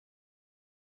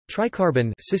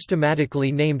Tricarbon,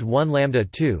 systematically named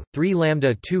 1-lambda-2,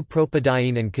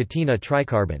 3-lambda-2-propadiene and catena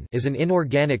tricarbon, is an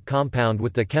inorganic compound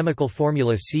with the chemical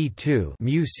formula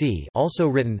C2 also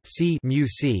written C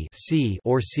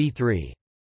or C3.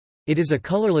 It is a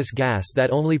colorless gas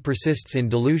that only persists in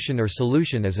dilution or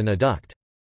solution as an adduct.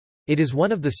 It is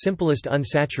one of the simplest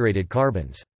unsaturated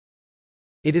carbons.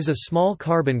 It is a small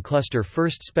carbon cluster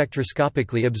first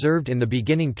spectroscopically observed in the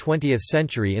beginning 20th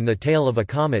century in the tail of a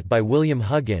comet by William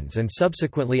Huggins and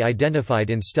subsequently identified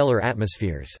in stellar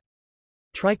atmospheres.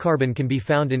 Tricarbon can be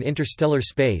found in interstellar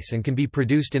space and can be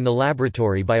produced in the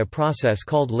laboratory by a process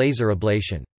called laser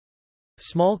ablation.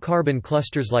 Small carbon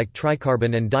clusters like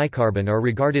tricarbon and dicarbon are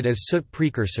regarded as soot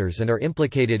precursors and are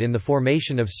implicated in the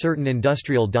formation of certain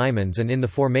industrial diamonds and in the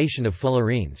formation of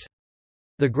fullerenes.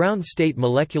 The ground-state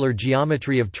molecular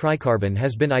geometry of tricarbon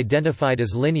has been identified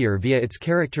as linear via its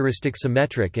characteristic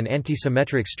symmetric and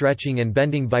antisymmetric stretching and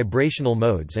bending vibrational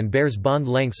modes and bears bond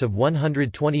lengths of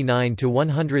 129 to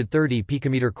 130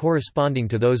 picometer corresponding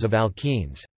to those of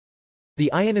alkenes.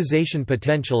 The ionization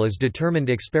potential is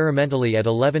determined experimentally at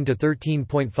 11 to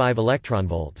 13.5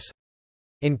 electronvolts.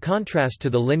 In contrast to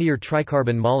the linear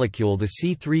tricarbon molecule, the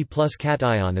C3+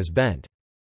 cation is bent.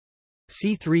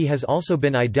 C3 has also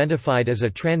been identified as a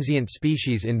transient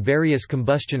species in various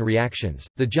combustion reactions.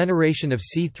 The generation of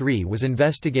C3 was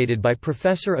investigated by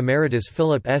Professor Emeritus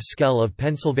Philip S. Skell of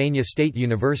Pennsylvania State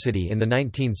University in the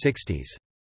 1960s.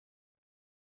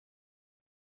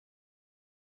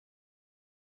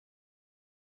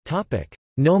 Topic: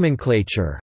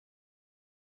 Nomenclature.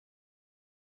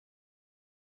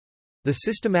 The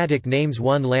systematic names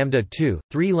 1-lambda-2,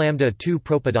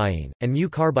 3-lambda-2-propadiene, and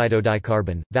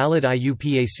mu-carbidodicarbon, valid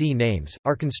IUPAC names,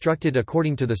 are constructed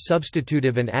according to the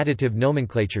substitutive and additive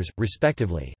nomenclatures,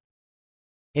 respectively.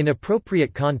 In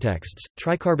appropriate contexts,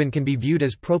 tricarbon can be viewed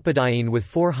as propadiene with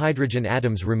 4 hydrogen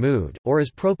atoms removed, or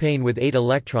as propane with 8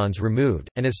 electrons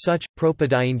removed, and as such,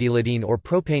 propadienediolidine or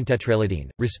propanetetraolidine,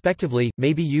 respectively,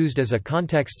 may be used as a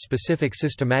context-specific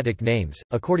systematic names,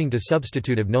 according to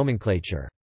substitutive nomenclature.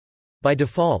 By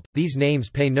default, these names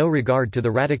pay no regard to the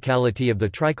radicality of the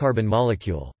tricarbon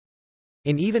molecule.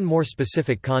 In even more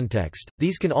specific context,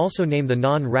 these can also name the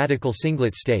non-radical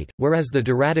singlet state, whereas the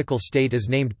diradical state is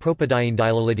named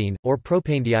propadienediolidine, or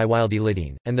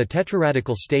propanediolidine, and the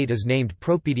tetraradical state is named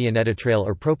propedieneditrail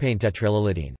or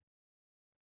propanetetraolidine.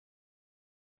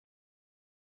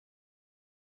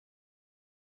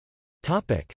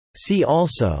 See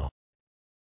also: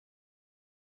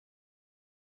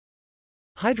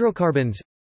 hydrocarbons,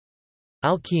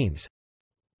 alkenes,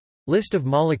 list of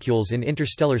molecules in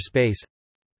interstellar space,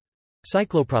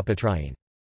 cyclopropytriene.